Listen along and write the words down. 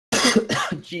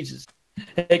Jesus.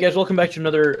 Hey guys, welcome back to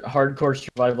another hardcore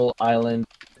survival island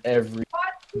every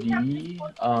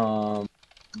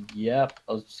yep.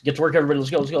 Let's get to work, everybody.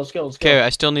 Let's go. Okay, I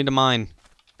still need a mine.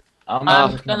 I'm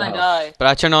gonna die. But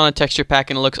I turned on a texture pack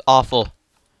and it looks awful.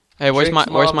 Hey, where's my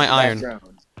iron?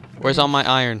 Where's all my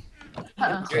iron?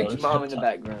 Drake's mom in the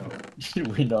background.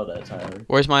 We know that, Tyler.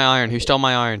 Where's my iron? Who stole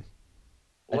my iron?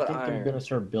 I think they're gonna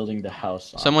start building the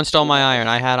house. Someone stole my iron.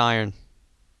 I had iron.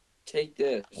 Take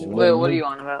this. Wait, what are you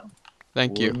on about?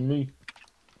 Thank you.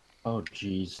 Oh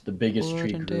jeez, the biggest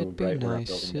tree grew right where I'm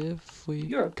building it.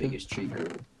 You're a biggest tree grew.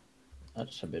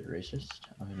 That's a bit racist.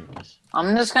 Oh, anyways.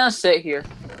 I'm just gonna sit here.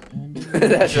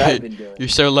 That's what I've been doing. You're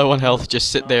so low on health,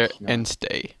 just sit there and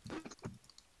stay.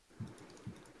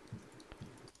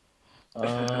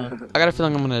 I got a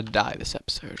feeling I'm gonna die this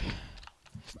episode.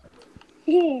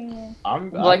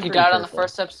 I'm like you died on the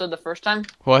first episode the first time?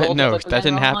 What? No, that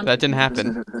didn't happen. That didn't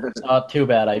happen. Too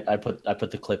bad. I put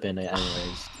the clip in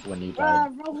anyways when you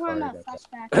died. Rohan,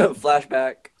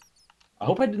 Flashback. I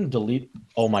hope I didn't delete.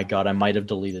 Oh my god, I might have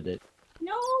deleted it.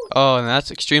 No. Oh, and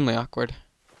that's extremely awkward.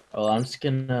 Oh, I'm just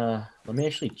gonna let me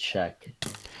actually check.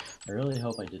 I really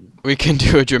hope I didn't. We can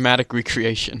do a dramatic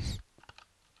recreation.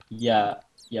 Yeah,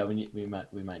 we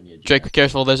might need. A Drake, be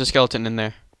careful. There's a skeleton in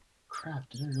there. Crap!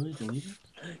 Did I really delete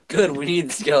it? Good. We need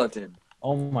the skeleton.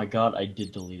 Oh my god, I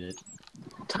did delete it.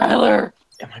 Tyler!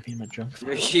 It might be in my junk.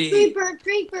 Rishi.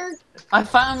 Creeper. I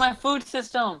found my food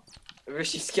system!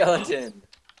 Rishi skeleton.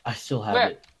 I still have Where?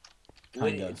 it.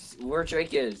 Kind of. Where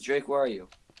Drake is? Drake, where are you?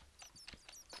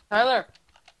 Tyler!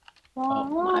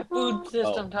 Oh. My food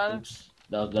system, Tyler. Oops.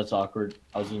 That's awkward.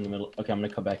 I was in the middle. Okay, I'm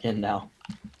gonna come back in now.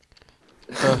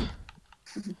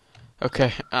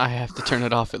 Okay, I have to turn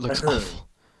it off. It looks awful.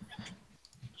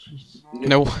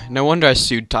 Jeez. No wonder I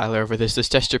sued Tyler over this. This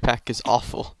texture pack is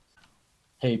awful.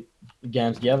 Hey,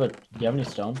 Gams, do you have any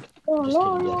stone? Just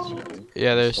kidding, yes, you do.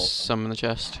 Yeah, there's some in the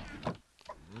chest.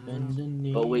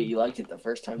 Oh wait, you liked it the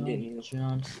first time, didn't you?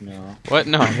 Jon Snow. What?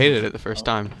 No, I hated it the first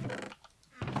time.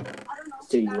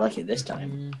 So you like it this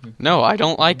time? No, I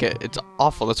don't like it. It's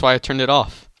awful. That's why I turned it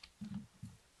off.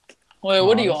 Wait,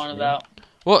 what are you on about?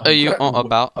 What are you on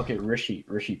about? Okay, Rishi,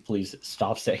 please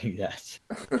stop saying that.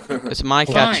 It's my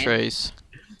Fine. catchphrase.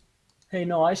 Hey,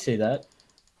 no, I say that.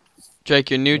 Drake,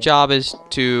 your new job is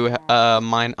to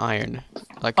mine iron.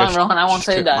 Like Fine, Rohan, I won't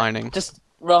say strip that. mining.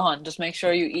 Rohan, just make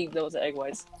sure you eat those egg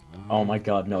whites. Oh my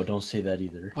god, no, don't say that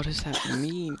either. What does that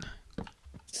mean?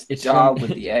 It's Job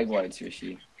with the egg whites,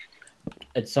 Rishi.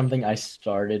 It's something I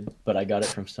started, but I got it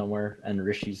from somewhere, and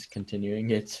Rishi's continuing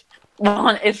it.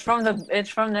 Rohan, it's from the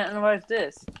Enterprise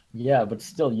Disc. Yeah, but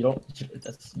still, you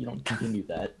don't continue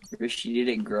that. Rishi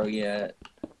didn't grow yet.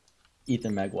 Eat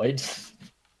them egg whites.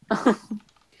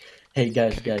 Hey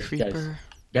guys, Creeper.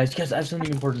 I have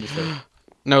something important to say.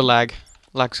 No lag.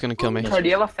 Lag's gonna kill me. Sorry, do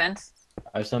you have a fence?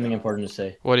 I have something important to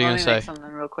say. What are you Let gonna me make say?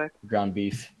 something real quick. Ground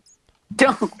beef.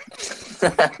 Don't.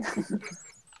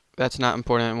 That's not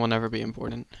important and will never be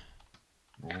important.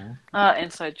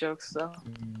 Inside jokes though.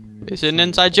 Is it an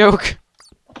inside joke?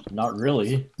 Not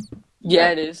really.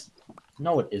 Yeah, it is.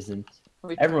 No, it isn't.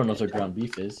 Everyone knows what ground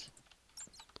beef is.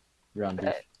 Ground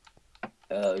beef.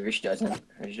 Rishi doesn't.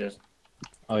 Rishi just.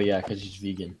 Oh yeah, because he's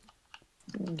vegan.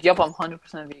 Yup, I'm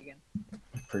 100% vegan.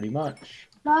 Pretty much.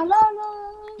 La la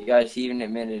la. You guys, he even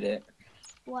admitted it.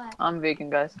 What? I'm vegan,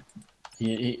 guys.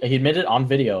 He admitted on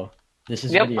video. This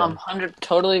is Yep, video. I'm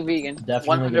totally vegan.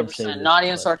 Definitely gonna say 100%. this, Not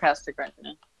even but- sarcastic right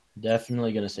now.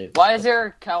 Definitely gonna say. Why is there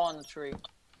a cow on the tree?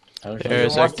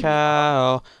 There's a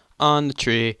cow on the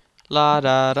tree. La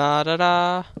da da da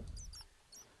da.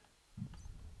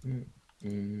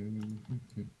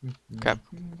 Crap.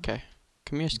 Okay.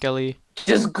 Come here, Skelly.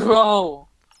 Just grow.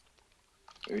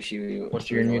 Rishi,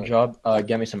 What's your new job?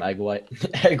 Get me some egg white.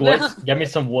 Egg whites. Get me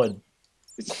some wood.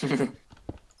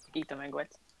 Eat them egg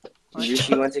whites.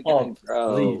 Rishi wants to Oh,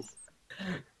 grow. please.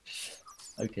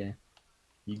 Okay.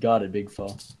 You got it, big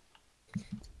fall.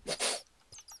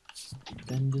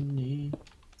 Bend the knee.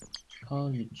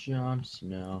 Call you Jon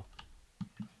Snow.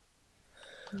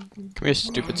 Come here,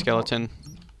 stupid skeleton.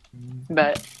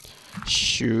 Bet.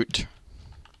 Shoot.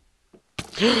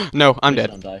 No, I'm Please dead.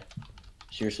 Don't die.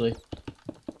 Seriously?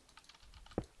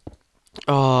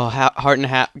 Oh, heart and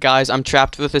hat. Guys, I'm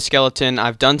trapped with a skeleton.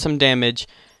 I've done some damage.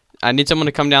 I need someone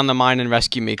to come down the mine and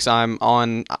rescue me because I'm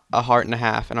on a heart and a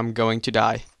half and I'm going to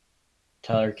die.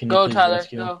 Tyler, can you Go, please Tyler.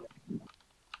 rescue him? Go.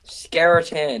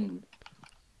 Skeleton.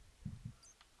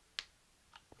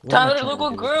 What am I Tyler, trying look to what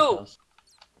do with grew. this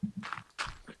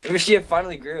house? Rishi, it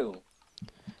finally grew.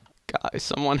 Guys,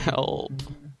 someone help.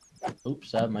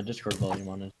 Oops, I have my Discord volume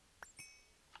on it.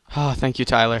 Oh, thank you,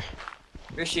 Tyler.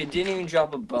 Rishi, it didn't even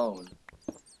drop a bone.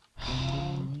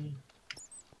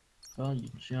 Call you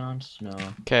Jon Snow.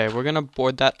 Okay, we're gonna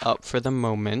board that up for the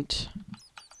moment.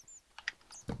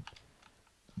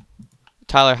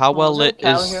 Tyler, how well is there a lit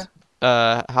cow is here?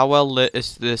 how well lit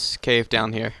is this cave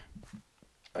down here?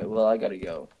 Alright, well, I gotta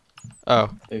go. Oh,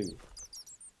 Ooh,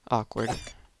 awkward.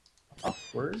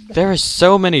 awkward. There are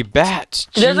so many bats.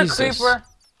 There's a Jesus. creeper.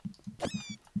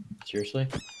 Seriously?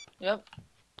 Yep,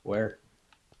 Where?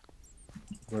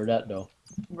 Where'd that go?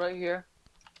 right here.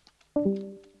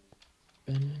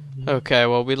 Okay,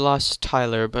 well we lost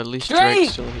Tyler, but at least Drake!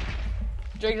 Drake's still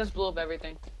Drake just blew up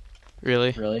everything.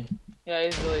 really. Really? Yeah,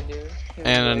 he's really dude. He's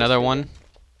And really another stupid. one.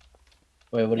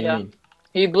 Wait, what do Yeah. you mean?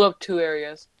 He blew up 2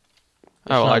 areas. It's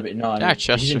Oh, not I, a big- no, I mean, our he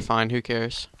chests are didn't- fine. Who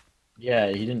cares? Yeah,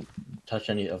 he didn't touch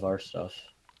any of our stuff.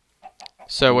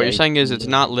 So what Yeah, you're saying is he it's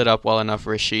didn't. not lit up well enough,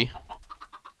 Rishi.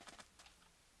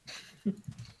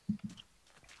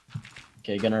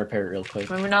 Okay, gonna repair it real quick.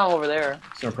 Maybe not over there.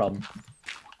 It's no problem.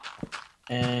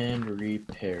 And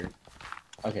repair.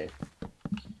 Okay.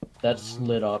 That's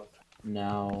lit up.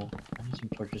 Now, I need some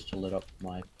torches to lit up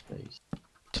my place.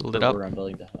 To lit Or up. where I'm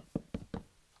building the house.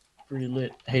 Pretty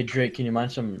lit. Hey Drake, can you mine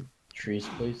some trees,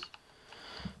 please?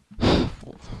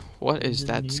 What is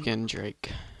that Underneath. skin,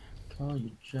 Drake? Call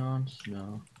you Jon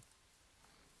Snow.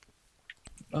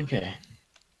 Okay.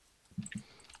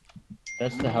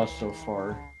 That's the house so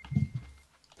far.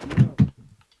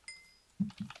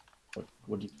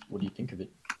 What do you think of it?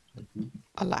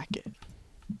 I like it.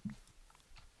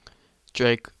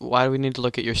 Drake, why do we need to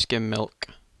look at your skim milk?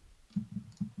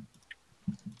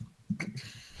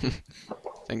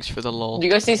 Thanks for the lol. Do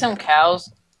you guys see some cows?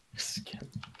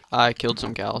 I killed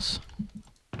some cows.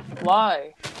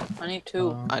 Why? I need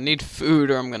 2. I need food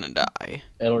or I'm gonna die.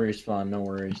 It'll respawn, no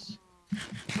worries.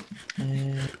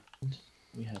 And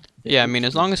we have Yeah, I mean,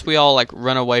 as long as we all, like,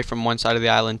 run away from one side of the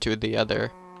island to the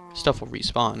other, stuff will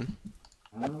respawn.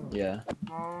 Yeah.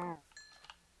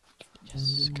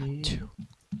 Yes, got 2.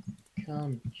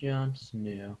 Come, Jon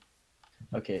Snow.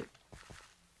 Okay.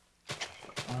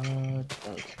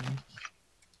 Okay.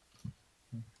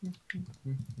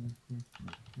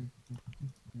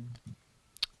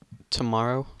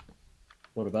 Tomorrow?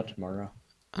 What about tomorrow?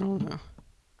 I don't know.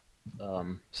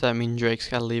 Does that mean Drake's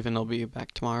gotta leave and he'll be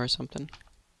back tomorrow or something?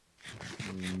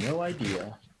 No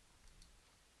idea.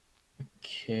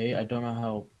 Okay, I don't know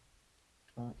how.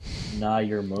 Nah,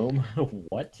 your mom.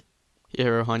 What? Yeah,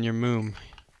 Rohan, your moom.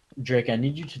 Drake, I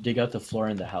need you to dig out the floor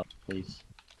in the house, please.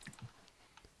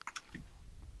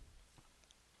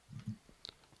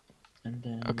 And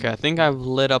then. Okay, I think I've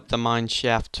lit up the mine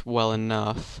shaft well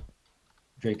enough.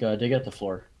 Drake, dig out the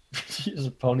floor. He has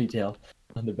a ponytail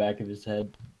on the back of his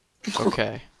head.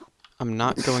 Okay. I'm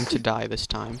not going to die this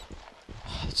time.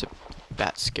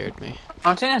 That scared me. I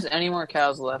don't think there's any more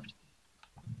cows left.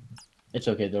 It's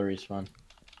okay, they'll respawn.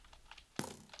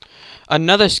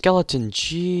 Another skeleton!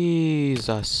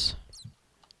 Jesus.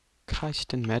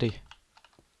 Christ and Mary.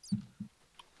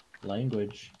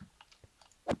 Language.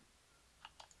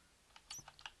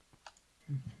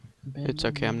 It's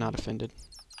okay, I'm not offended.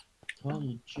 Call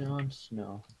you Jon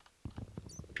Snow.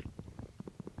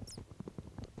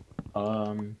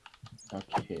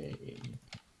 Okay.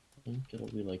 I think it'll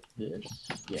be like this.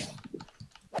 Yeah.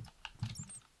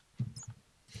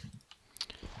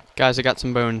 Guys, I got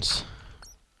some bones.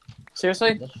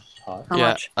 Seriously? That's hot. How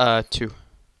yeah, much? 2.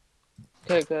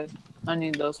 Okay, good. I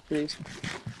need those, please.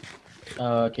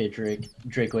 Okay, Drake.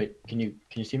 Drake, wait. Can you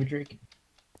see me, Drake?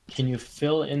 Can you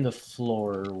fill in the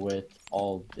floor with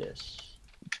all this?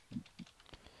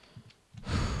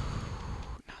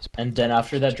 And then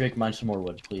after that, Drake, mine some more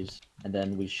wood, please. And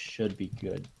then we should be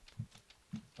good.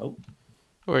 Oh.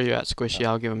 Where are you at, Squishy?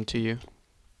 I'll give them to you.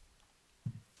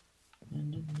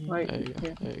 Right There you go.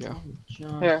 here. There you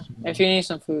go. Here, if you need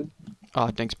some food. Oh,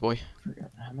 thanks, boy.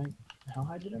 How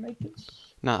high did I make this?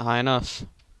 Not high enough.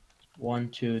 1,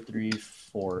 2, 3,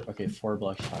 4. Okay, 4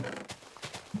 blocks high.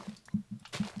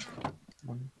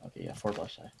 Okay, yeah, 4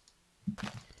 blocks high.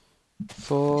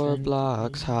 4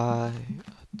 blocks high.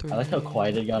 I like how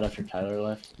quiet it got after Tyler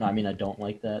left. No, I mean, I don't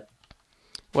like that.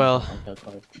 Well, I like how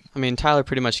quiet. I mean, Tyler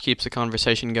pretty much keeps the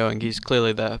conversation going. He's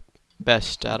clearly the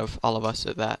best out of all of us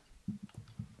at that.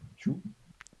 True.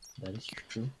 That is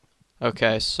true.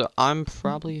 Okay, so I'm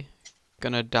probably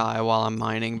gonna die while I'm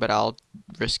mining, but I'll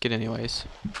risk it anyways.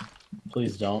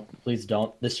 Please don't. Please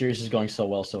don't. This series is going so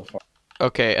well so far.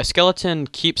 Okay, a skeleton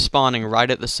keeps spawning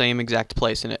right at the same exact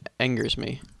place, and it angers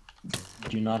me.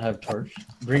 Do you not have torch?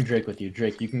 Bring Drake with you.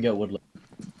 Drake, you can get wood.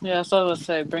 Yeah, that's what I was gonna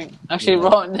say. Bring. Actually, Yeah.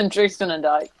 Rohan, then Drake's gonna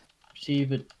die. See,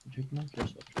 but Drake might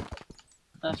just.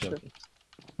 That's true.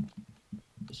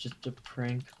 It's just a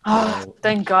prank. Ah, Oh.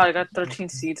 thank God, I got 13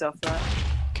 seeds off that.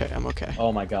 Okay, I'm okay.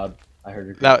 Oh my God, I heard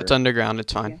a creeper. That's underground.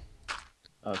 It's fine.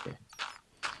 Okay.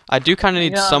 I do kind of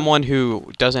need Yeah. someone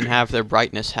who doesn't have their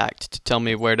brightness hacked to tell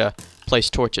me where to place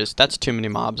torches. That's too many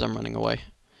mobs. I'm running away.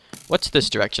 What's this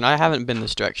direction? I haven't been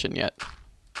this direction yet.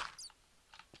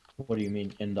 What do you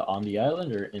mean? On the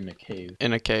island or in the cave?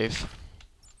 In a cave.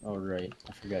 Oh right,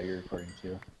 I forgot you're recording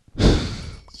too.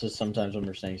 So sometimes when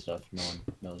we're saying stuff, no one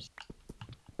knows.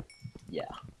 Yeah.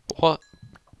 What?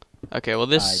 Okay, well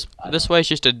this I this don't- way is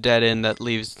just a dead end that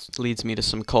leads me to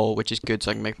some coal, which is good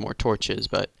so I can make more torches,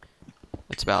 but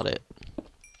that's about it.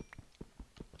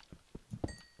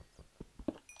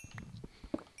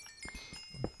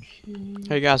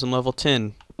 Hey guys, I'm level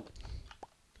 10.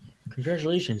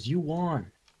 Congratulations, you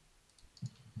won.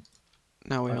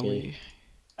 Now we Okay. only...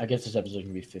 I guess this episode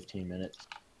can be 15 minutes.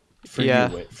 For Yeah.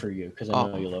 you, Whit, for you, because I Oh.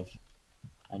 know you love.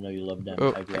 I know you love them.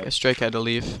 Oh, egg I whites. guess Drake had to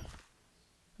leave.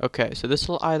 Okay, so this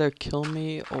will either kill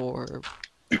me or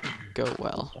go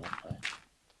well. Don't die.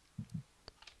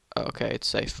 Okay, it's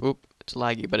safe. Oop, it's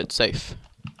laggy, but it's safe.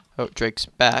 Oh, Drake's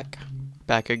back.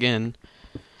 Back again.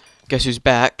 Guess who's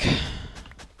back?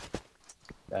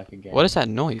 Back again. What is that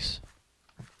noise?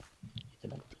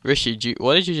 Rishi,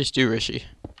 what did you just do, Rishi?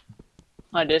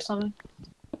 I did something?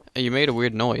 You made a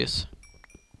weird noise.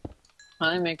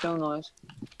 I didn't make no noise.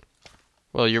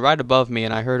 Well, you're right above me,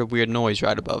 and I heard a weird noise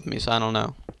right above me, so I don't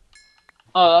know.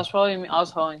 Oh, that's probably me. I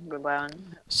was calling goodbye on.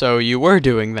 So you were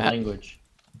doing that. Language.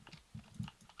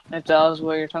 If that was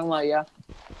what you're talking about, yeah.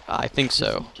 I think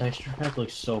so. Texture pack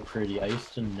looks so pretty. I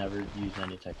used to never use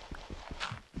any texture.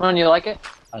 Ron, you like it?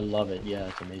 I love it. Yeah,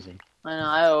 it's amazing. I know,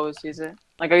 I always use it.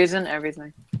 Like, I use it in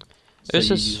everything. So This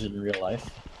you is- use it in real life?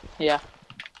 Yeah.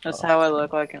 That's Oh. how I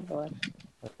look like in real life.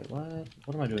 Okay, what?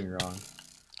 What am I doing wrong?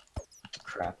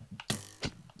 Crap.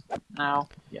 Ow.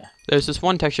 There's this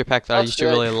one texture pack that I That's used to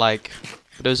good. really like.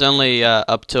 But it was only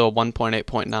up till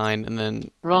 1.8.9, and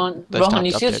then Rohan, They Rohan, stopped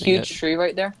you see this updating huge it. tree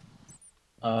right there?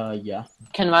 Yeah.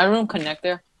 Can my room connect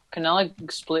there? Can I,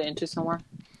 like, split into somewhere?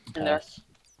 In there? Pass.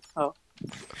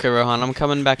 okay, Rohan, I'm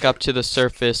coming back up to the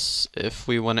surface if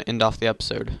we want to end off the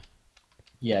episode.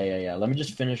 Yeah. Let me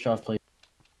just finish off play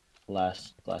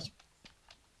last.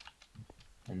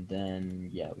 And then,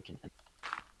 yeah, we can.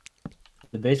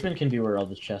 The basement can be where all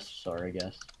the chests are, I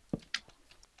guess.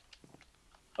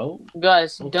 Oh,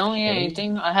 Guys, don't eat Okay.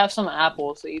 anything. I have some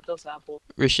apples, so eat those apples.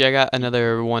 Rishi, I got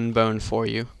another one bone for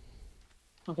you.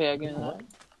 Okay, I give you that. what?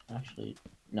 Actually,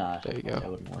 nah. There you go. That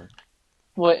wouldn't work.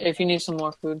 What, if you need some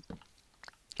more food?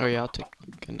 Oh yeah, I'll take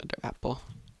another apple.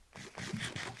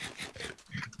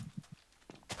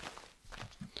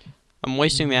 I'm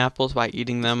wasting the apples by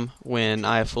eating them when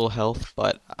I have full health,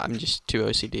 but I'm just too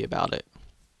OCD about it.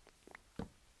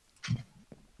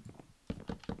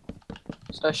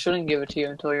 So I shouldn't give it to you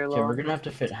until you're Okay, low. we're gonna have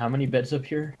to fit how many beds up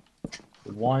here?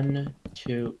 1,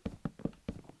 2.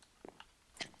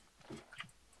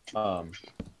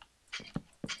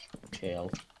 Okay,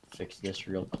 I'll fix this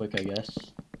real quick, I guess.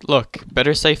 Look,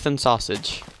 better safe than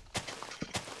sausage.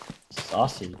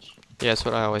 Sausage. Yeah, that's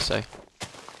what I always say.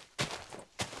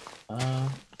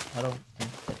 I don't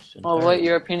think that's. Oh, wait,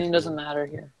 your opinion doesn't matter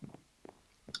here.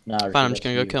 Nah, Fine, I'm just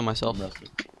gonna go kill myself.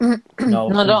 No, No,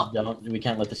 please don't. We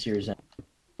can't let the series end.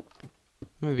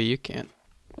 Maybe you can't.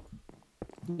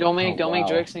 Don't make wow.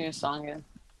 Drake sing a song again.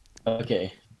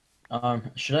 Okay.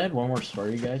 Should I add one more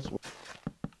story, guys?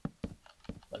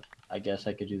 But I guess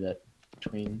I could do that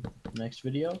between the next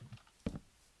video.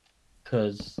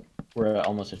 Cause we're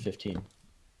almost at 15.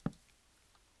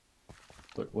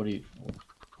 What do you?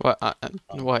 What?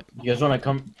 What? You guys want to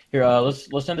come here?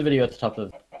 Let's end the video at the top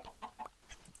of.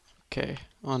 Okay,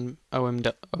 on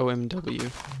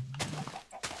OMW.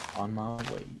 On my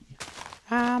way.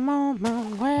 I'm on my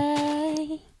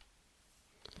way.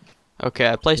 Okay,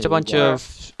 I placed a Okay, bunch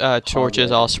of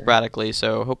torches all sporadically,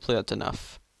 so hopefully that's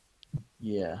enough.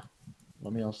 Yeah.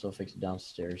 Let me also fix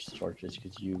downstairs torches,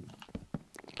 cause you.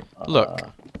 Look.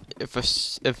 If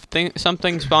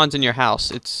something spawns in your house,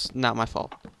 it's not my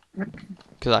fault.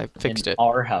 Because I fixed in it.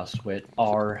 Our house, Whit.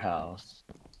 Our house.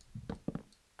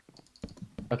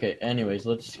 Okay, anyways,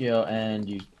 let's go and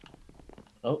use...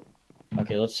 Oh.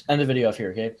 Okay, let's end the video off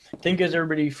here, okay? Thank you guys,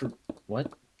 everybody, for...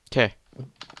 What? Okay.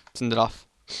 Send it off.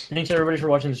 Thanks, everybody, for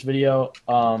watching this video.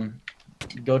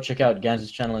 Go check out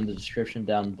Gans's channel in the description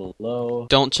down below.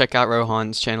 Don't check out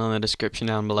Rohan's channel in the description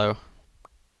down below.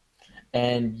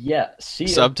 And, yeah, see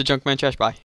ya. Sub to Junkman Trash. Bye.